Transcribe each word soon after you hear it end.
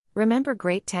Remember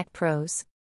Great Tech Pros?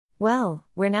 Well,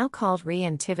 we're now called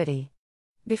Reintivity.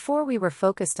 Before we were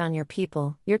focused on your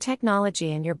people, your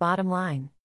technology and your bottom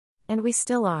line. And we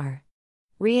still are.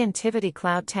 Reintivity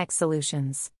Cloud Tech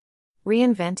Solutions.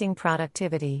 Reinventing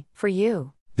productivity, for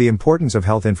you. The importance of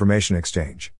health information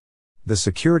exchange. The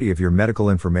security of your medical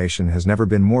information has never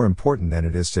been more important than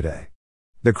it is today.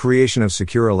 The creation of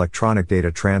secure electronic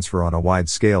data transfer on a wide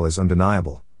scale is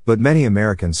undeniable, but many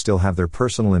Americans still have their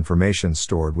personal information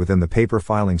stored within the paper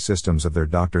filing systems of their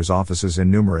doctor's offices in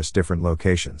numerous different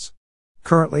locations.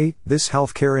 Currently, this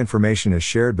healthcare information is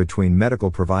shared between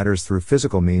medical providers through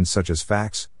physical means such as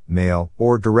fax, mail,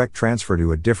 or direct transfer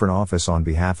to a different office on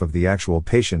behalf of the actual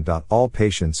patient. All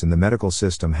patients in the medical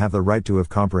system have the right to have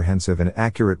comprehensive and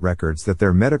accurate records that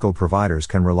their medical providers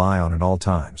can rely on at all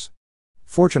times.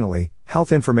 Fortunately,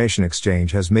 Health Information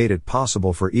Exchange has made it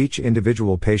possible for each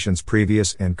individual patient's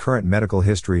previous and current medical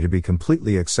history to be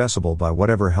completely accessible by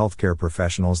whatever healthcare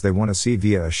professionals they want to see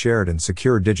via a shared and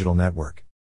secure digital network.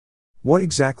 What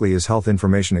exactly is Health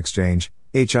Information Exchange,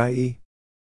 HIE?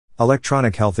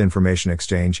 Electronic Health Information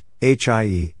Exchange,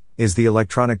 HIE, is the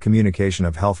electronic communication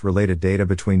of health-related data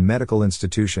between medical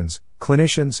institutions,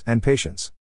 clinicians, and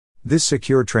patients. This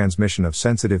secure transmission of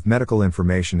sensitive medical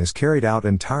information is carried out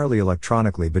entirely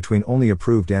electronically between only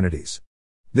approved entities.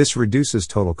 This reduces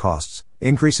total costs,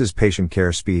 increases patient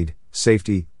care speed,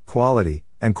 safety, quality,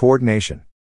 and coordination.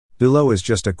 Below is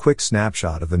just a quick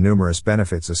snapshot of the numerous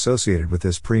benefits associated with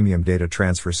this premium data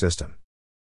transfer system.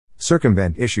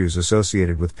 Circumvent issues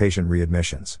associated with patient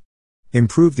readmissions.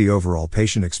 Improve the overall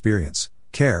patient experience,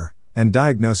 care, and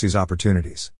diagnosis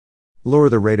opportunities. Lower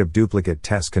the rate of duplicate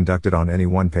tests conducted on any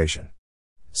one patient.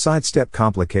 Sidestep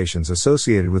complications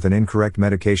associated with an incorrect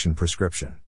medication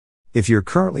prescription. If you're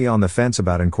currently on the fence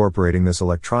about incorporating this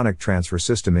electronic transfer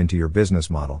system into your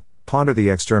business model, ponder the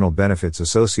external benefits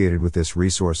associated with this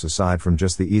resource aside from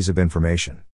just the ease of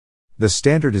information. The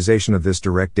standardization of this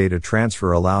direct data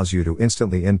transfer allows you to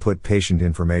instantly input patient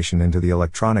information into the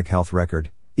electronic health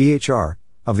record, EHR,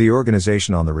 of the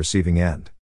organization on the receiving end.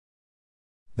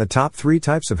 The top 3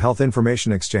 types of health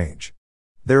information exchange.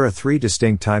 There are 3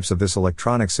 distinct types of this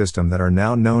electronic system that are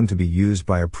now known to be used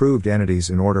by approved entities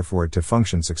in order for it to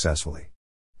function successfully.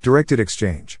 Directed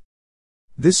exchange.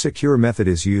 This secure method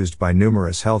is used by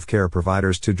numerous healthcare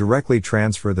providers to directly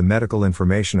transfer the medical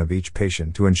information of each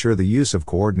patient to ensure the use of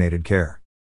coordinated care.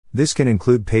 This can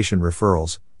include patient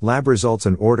referrals, lab results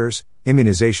and orders,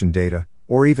 immunization data,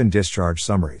 or even discharge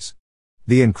summaries.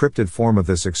 The encrypted form of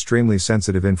this extremely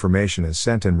sensitive information is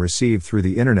sent and received through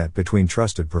the internet between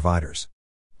trusted providers.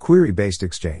 Query-based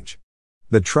exchange.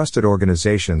 The trusted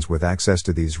organizations with access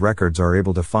to these records are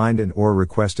able to find and or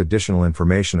request additional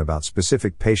information about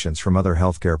specific patients from other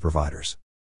healthcare providers.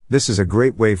 This is a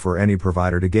great way for any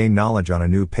provider to gain knowledge on a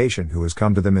new patient who has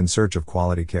come to them in search of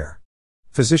quality care.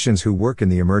 Physicians who work in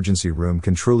the emergency room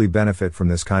can truly benefit from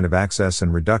this kind of access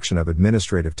and reduction of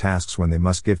administrative tasks when they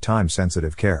must give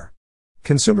time-sensitive care.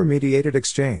 Consumer-mediated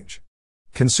exchange.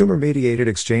 Consumer-mediated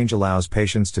exchange allows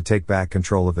patients to take back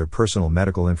control of their personal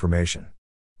medical information.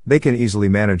 They can easily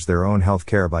manage their own health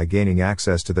care by gaining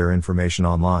access to their information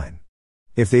online.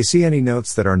 If they see any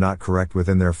notes that are not correct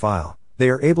within their file, they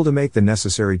are able to make the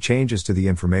necessary changes to the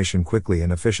information quickly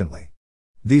and efficiently.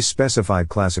 These specified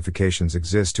classifications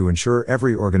exist to ensure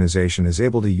every organization is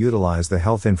able to utilize the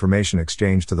health information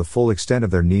exchange to the full extent of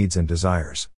their needs and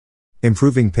desires.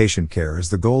 Improving patient care is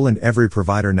the goal, and every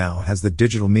provider now has the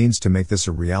digital means to make this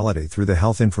a reality through the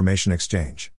Health Information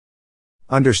Exchange.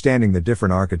 Understanding the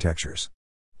different architectures.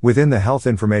 Within the Health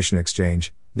Information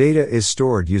Exchange, data is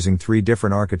stored using 3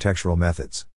 different architectural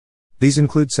methods. These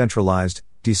include centralized,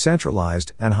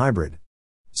 decentralized, and hybrid.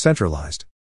 Centralized.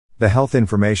 The health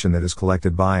information that is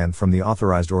collected by and from the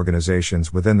authorized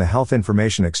organizations within the Health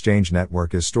Information Exchange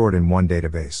network is stored in one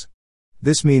database.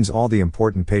 This means all the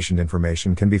important patient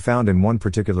information can be found in one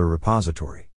particular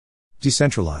repository.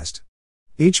 Decentralized.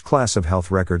 Each class of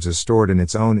health records is stored in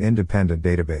its own independent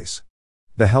database.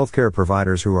 The healthcare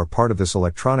providers who are part of this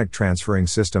electronic transferring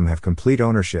system have complete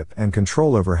ownership and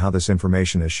control over how this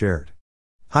information is shared.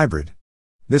 Hybrid.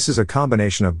 This is a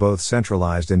combination of both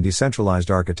centralized and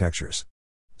decentralized architectures.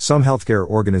 Some healthcare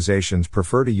organizations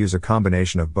prefer to use a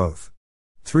combination of both.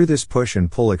 Through this push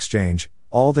and pull exchange,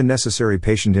 all the necessary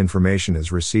patient information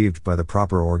is received by the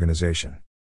proper organization.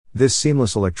 This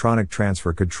seamless electronic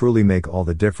transfer could truly make all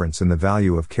the difference in the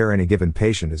value of care any given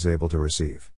patient is able to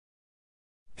receive.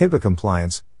 HIPAA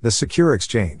compliance, the secure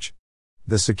exchange.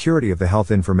 The security of the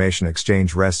Health Information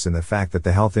Exchange rests in the fact that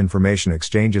the health information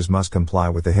exchanges must comply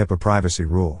with the HIPAA privacy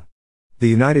rule. The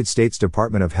United States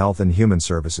Department of Health and Human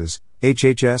Services,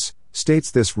 HHS,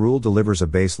 states this rule delivers a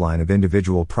baseline of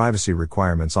individual privacy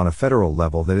requirements on a federal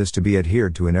level that is to be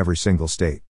adhered to in every single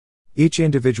state. Each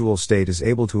individual state is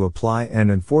able to apply and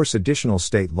enforce additional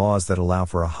state laws that allow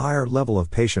for a higher level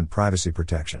of patient privacy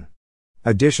protection.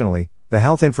 Additionally, the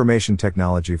Health Information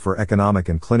Technology for Economic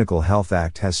and Clinical Health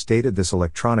Act has stated this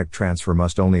electronic transfer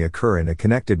must only occur in a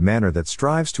connected manner that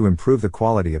strives to improve the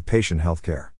quality of patient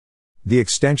healthcare. The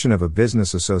extension of a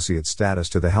business associate status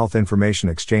to the Health Information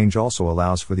Exchange also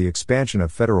allows for the expansion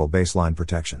of federal baseline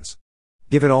protections.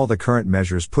 Given all the current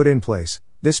measures put in place,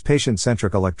 this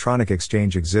patient-centric electronic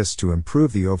exchange exists to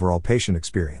improve the overall patient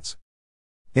experience.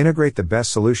 Integrate the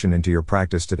best solution into your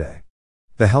practice today.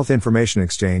 The Health Information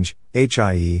Exchange,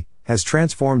 HIE, has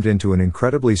transformed into an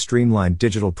incredibly streamlined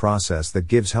digital process that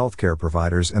gives healthcare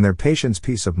providers and their patients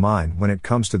peace of mind when it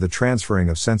comes to the transferring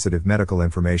of sensitive medical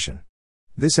information.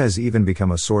 This has even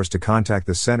become a source to contact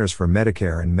the Centers for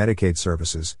Medicare and Medicaid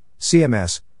Services,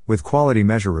 CMS, with quality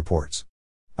measure reports.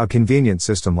 A convenient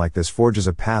system like this forges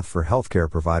a path for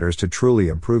healthcare providers to truly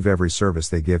improve every service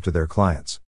they give to their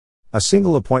clients. A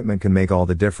single appointment can make all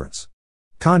the difference.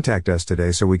 Contact us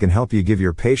today so we can help you give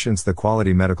your patients the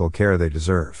quality medical care they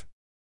deserve.